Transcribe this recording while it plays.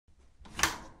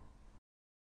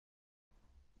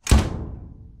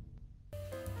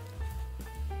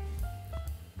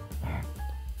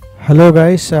Hello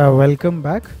guys, welcome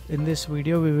back. In this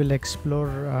video we will explore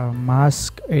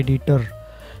mask editor.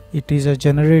 It is a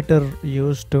generator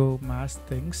used to mask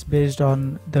things based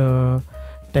on the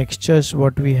textures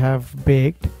what we have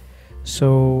baked.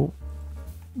 So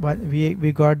but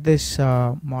we got this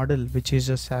model which is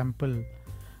a sample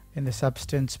in the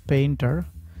Substance Painter.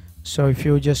 So if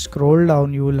you just scroll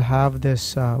down, you will have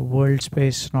this world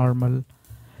space normal,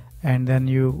 and then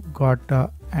you got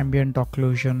ambient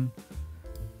occlusion,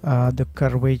 the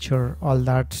curvature, all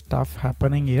that stuff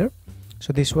happening here.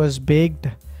 So this was baked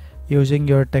using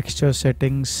your texture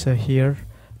settings here,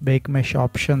 bake mesh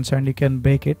options, and you can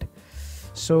bake it.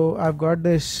 So I've got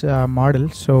this model,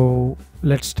 so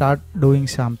let's start doing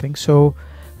something. So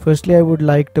firstly I would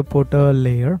like to put a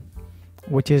layer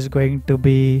which is going to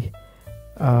be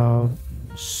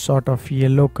sort of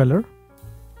yellow color,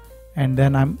 and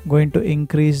then I'm going to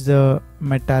increase the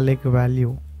metallic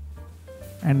value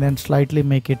and then slightly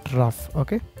make it rough.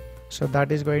 Okay, so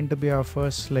that is going to be our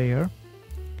first layer.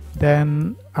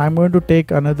 Then I'm going to take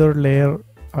another layer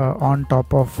on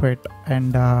top of it,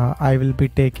 and I will be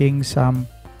taking some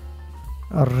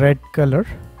red color,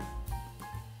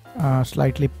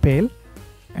 slightly pale,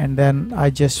 and then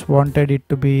I just wanted it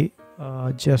to be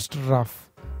just rough,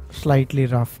 slightly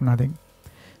rough, nothing.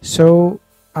 So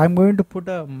I'm going to put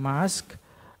a mask,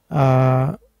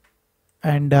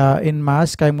 and in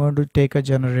mask I'm going to take a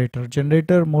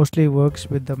generator mostly works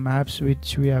with the maps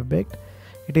which we have baked.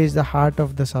 It is the heart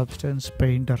of the Substance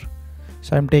Painter.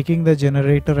 So I'm taking the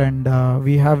generator, and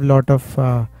we have lot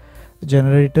of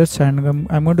generators, and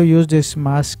I'm going to use this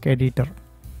mask editor.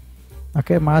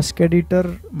 Okay, mask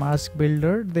editor, mask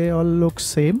builder, they all look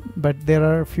same, but there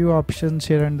are a few options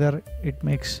here and there, it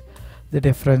makes the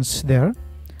difference there.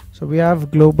 So we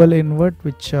have global invert,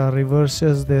 which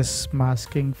reverses this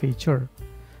masking feature.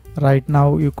 Right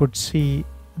now you could see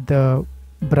the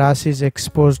brass is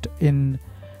exposed in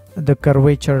the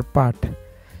curvature part.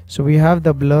 So we have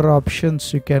the blur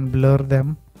options, you can blur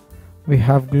them. We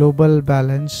have global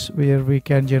balance, where we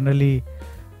can generally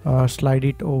slide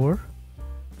it over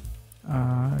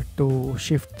to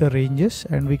shift the ranges,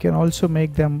 and we can also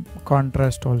make them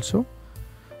contrast also.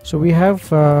 So we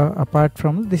have apart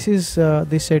from this is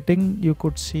this setting you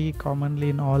could see commonly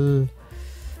in all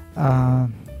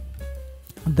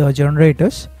the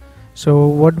generators. So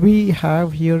what we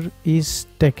have here is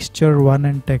texture 1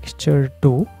 and texture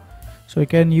 2. So you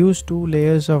can use 2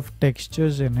 layers of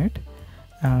textures in it,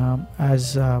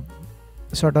 as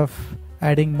sort of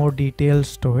adding more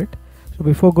details to it. So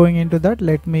before going into that,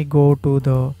 let me go to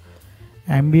the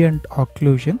ambient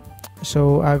occlusion.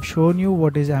 So I've shown you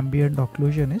what is ambient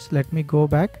occlusion is. Let me go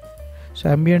back.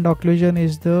 So ambient occlusion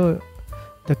is the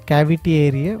cavity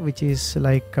area, which is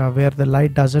like where the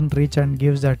light doesn't reach and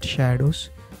gives that shadows.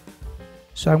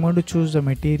 So I'm going to choose the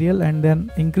material and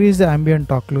then increase the ambient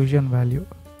occlusion value.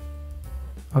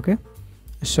 Okay,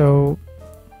 so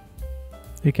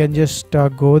you can just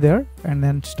go there and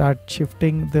then start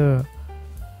shifting the,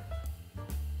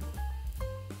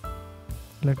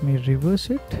 let me reverse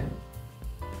it,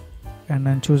 and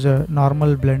then choose a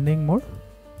normal blending mode,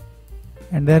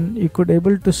 and then you could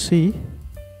able to see,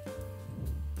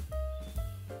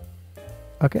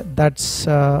 okay, that's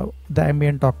the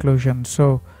ambient occlusion.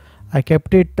 So I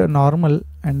kept it normal,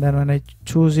 and then when I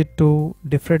choose it to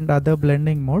different other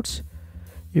blending modes,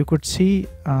 you could see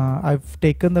I've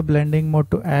taken the blending mode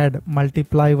to add,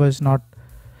 multiply was not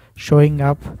showing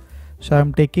up. So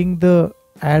I'm taking the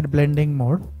add blending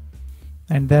mode,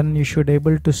 and then you should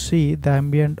able to see the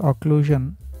ambient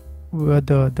occlusion where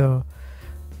the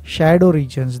shadow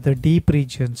regions, the deep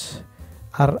regions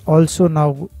are also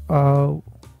now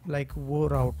like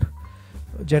wore out.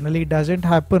 Generally it doesn't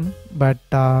happen, but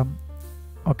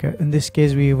okay, in this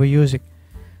case we were using,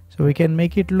 so we can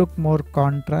make it look more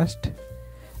contrast,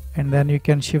 and then you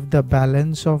can shift the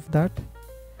balance of that,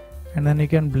 and then you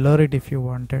can blur it if you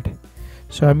wanted.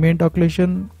 So ambient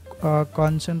occlusion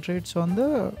concentrates on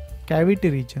the cavity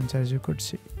regions, as you could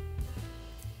see.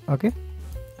 Okay,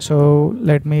 so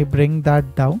let me bring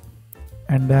that down,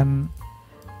 and then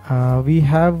we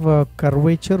have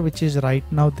curvature, which is right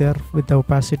now there with the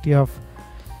opacity of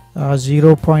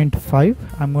 0.5.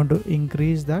 I'm going to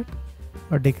increase that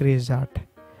or decrease that,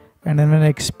 and then when I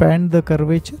expand the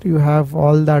curvature, you have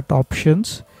all that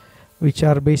options which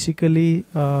are basically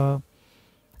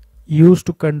used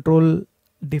to control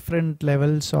different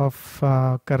levels of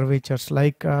curvatures.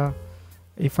 Like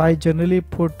if I generally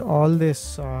put all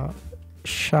this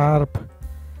sharp,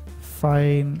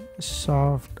 fine,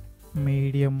 soft,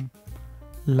 medium,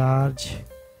 large,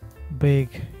 big,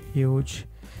 huge,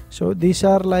 so these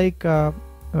are like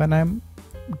when I'm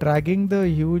dragging the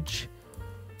huge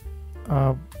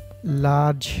uh,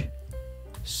 large,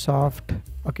 soft.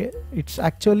 Okay, it's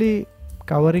actually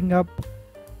covering up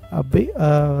a big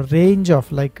range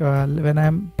of, like when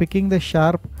I'm picking the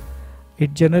sharp,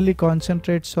 it generally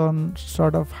concentrates on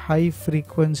sort of high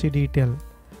frequency detail,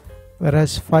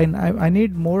 whereas fine, I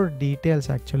need more details.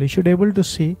 Actually, you should able to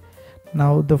see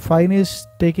now the fine is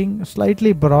taking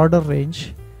slightly broader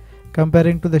range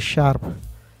comparing to the sharp,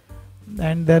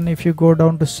 and then if you go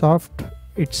down to soft,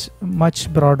 it's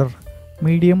much broader.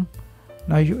 Medium,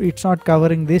 now it's not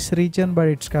covering this region, but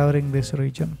it's covering this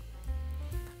region.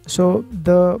 So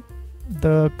the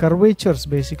curvatures,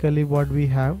 basically what we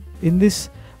have in this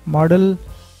model,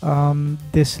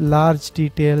 this large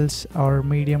details or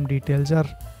medium details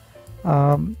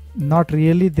are not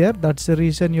really there. That's the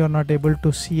reason you are not able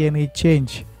to see any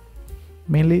change,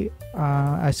 mainly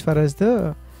as far as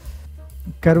the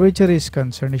curvature is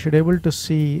concerned. You should able to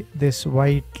see this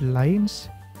white lines.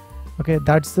 Okay,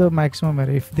 that's the maximum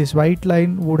area. If this white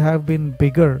line would have been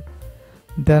bigger,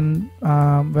 then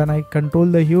when I control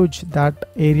the huge, that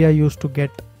area used to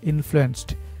get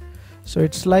influenced. So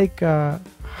it's like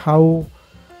how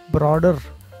broader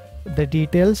the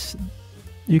details,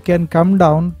 you can come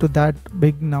down to that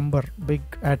big number, big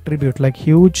attribute. Like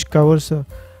huge covers a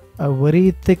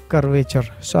very thick curvature.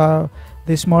 So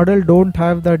this model don't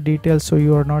have that detail, so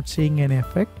you are not seeing any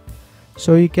effect.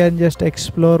 So you can just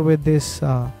explore with this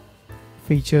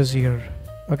features here.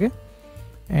 Okay,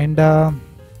 and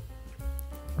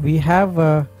we have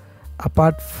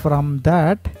apart from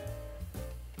that,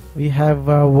 we have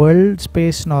world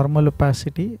space normal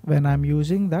opacity. When I'm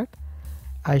using that,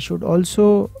 I should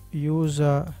also use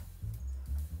I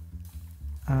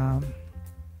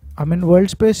mean, world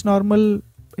space normal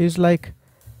is like,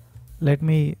 let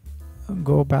me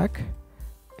go back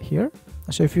here.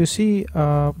 So if you see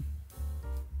what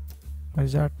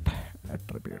is that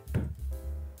attribute,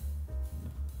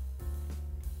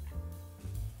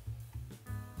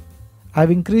 I've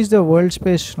increased the world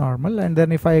space normal, and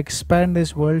then if I expand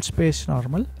this world space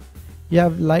normal, you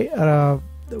have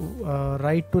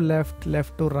right to left,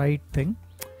 left to right thing.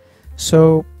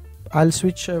 So I'll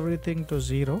switch everything to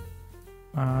 0.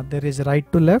 There is right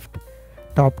to left,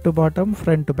 top to bottom,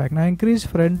 front to back. Now increase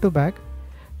front to back.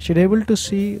 Should able to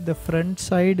see the front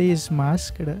side is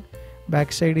masked,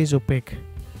 back side is opaque.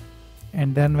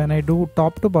 And then when I do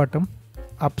top to bottom,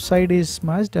 upside is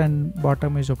masked and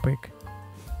bottom is opaque.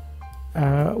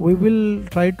 We will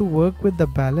try to work with the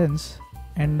balance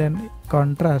and then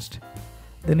contrast.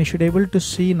 Then you should able to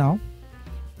see now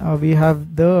we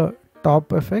have the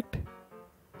top effect,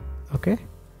 okay,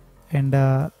 and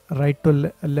right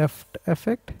to left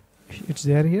effect, it's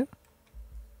there here.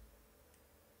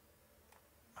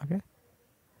 Okay,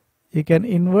 you can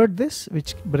invert this,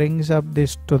 which brings up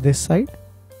this to this side,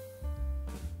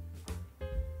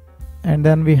 and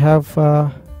then we have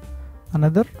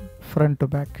another front to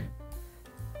back.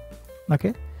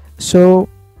 Okay, so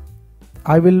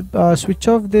I will switch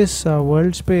off this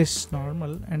world space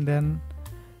normal, and then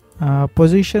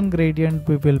position gradient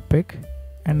we will pick,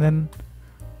 and then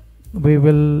we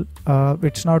will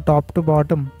it's now top to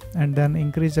bottom, and then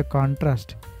increase the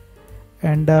contrast.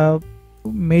 And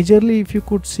majorly, if you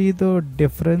could see the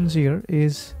difference here,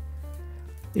 is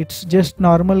it's just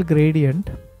normal gradient,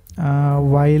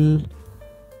 while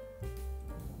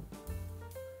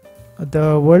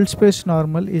the world space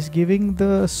normal is giving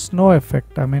the snow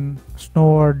effect, I mean snow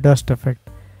or dust effect.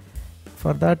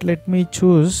 For that, let me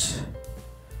choose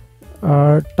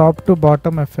top to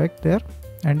bottom effect there,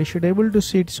 and you should able to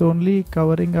see it's only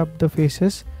covering up the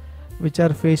faces which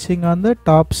are facing on the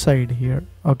top side here.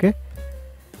 Okay,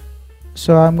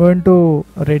 so I'm going to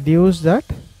reduce that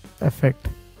effect.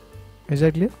 Is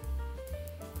that clear?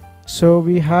 So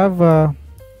we have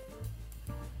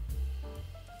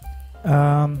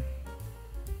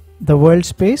the world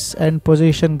space and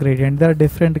position gradient. They are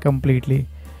different completely.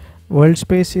 World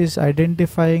space is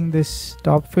identifying this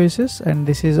top faces, and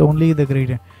this is only the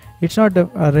gradient. It's not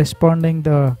responding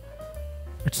the,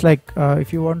 it's like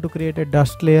if you want to create a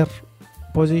dust layer,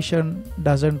 position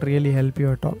doesn't really help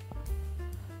you at all.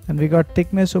 And we got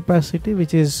thickness opacity,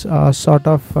 which is sort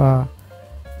of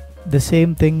the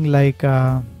same thing like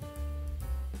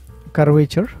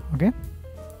curvature. Okay,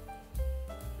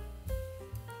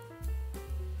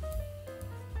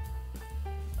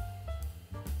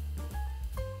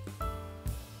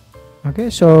 okay,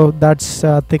 so that's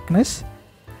thickness.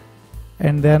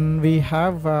 And then we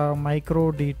have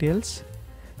micro details.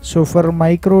 So for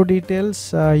micro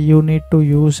details, you need to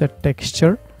use a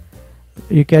texture.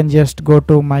 You can just go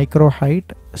to micro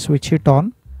height, switch it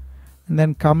on, and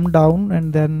then come down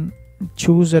and then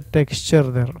choose a texture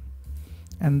there.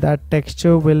 and that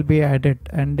texture will be added,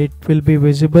 and it will be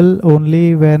visible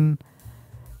only when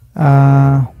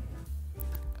I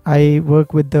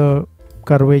work with the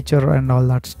curvature and all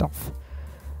that stuff.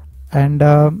 And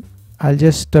I'll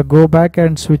just go back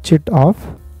and switch it off,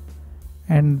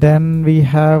 and then we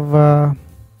have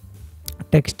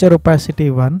texture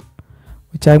opacity 1,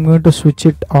 which I'm going to switch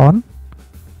it on,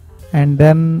 and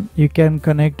then you can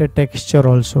connect a texture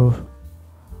also.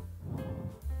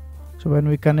 So when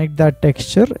we connect that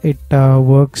texture, it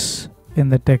works in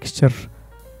the texture.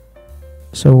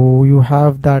 So you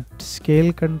have that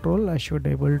scale control. I should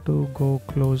able to go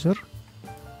closer.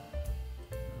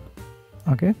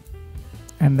 Okay,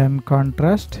 and then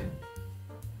contrast,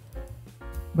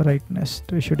 brightness,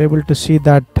 we should able to see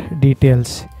that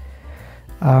details.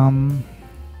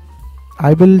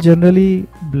 I will generally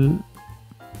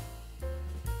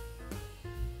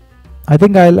I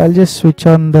think I'll just switch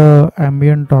on the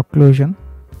ambient occlusion,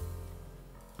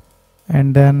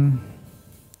 and then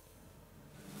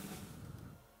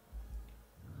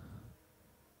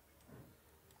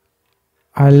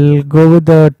I'll go with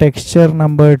the texture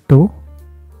number 2.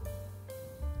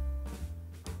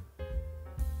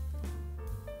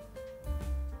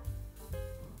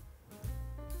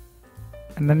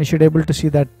 And then you should able to see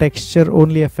that texture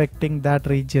only affecting that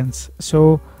regions.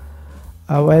 So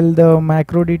while the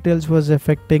macro details was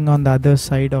affecting on the other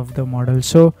side of the model,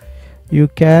 so you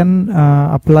can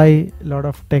apply a lot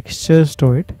of textures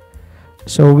to it.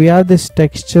 So we have this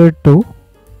texture 2,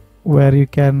 where you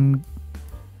can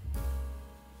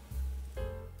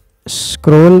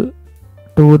scroll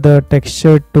to the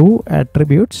texture 2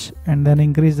 attributes and then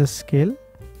increase the scale,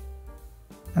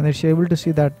 and then you're able to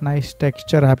see that nice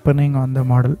texture happening on the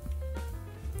model.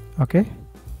 Okay,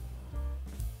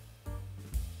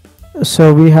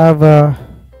 so we have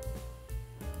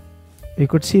you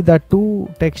could see that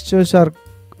 2 textures are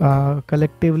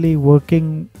collectively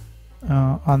working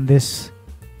on this.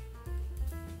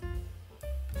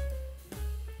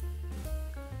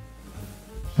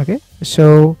 Okay,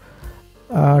 so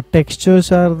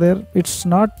textures are there. It's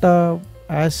not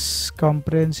as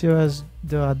comprehensive as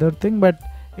the other thing, but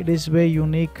it is very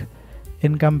unique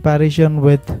in comparison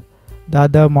with the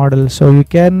other model. So you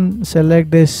can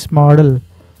select this model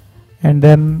and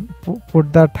then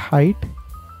put that height,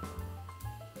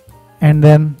 and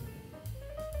then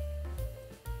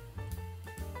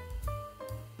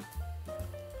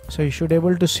so you should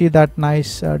able to see that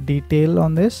nice detail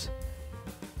on this.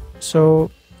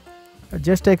 So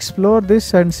just explore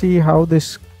this and see how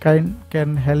this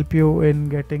can help you in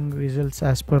getting results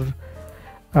as per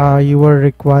your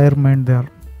requirement there.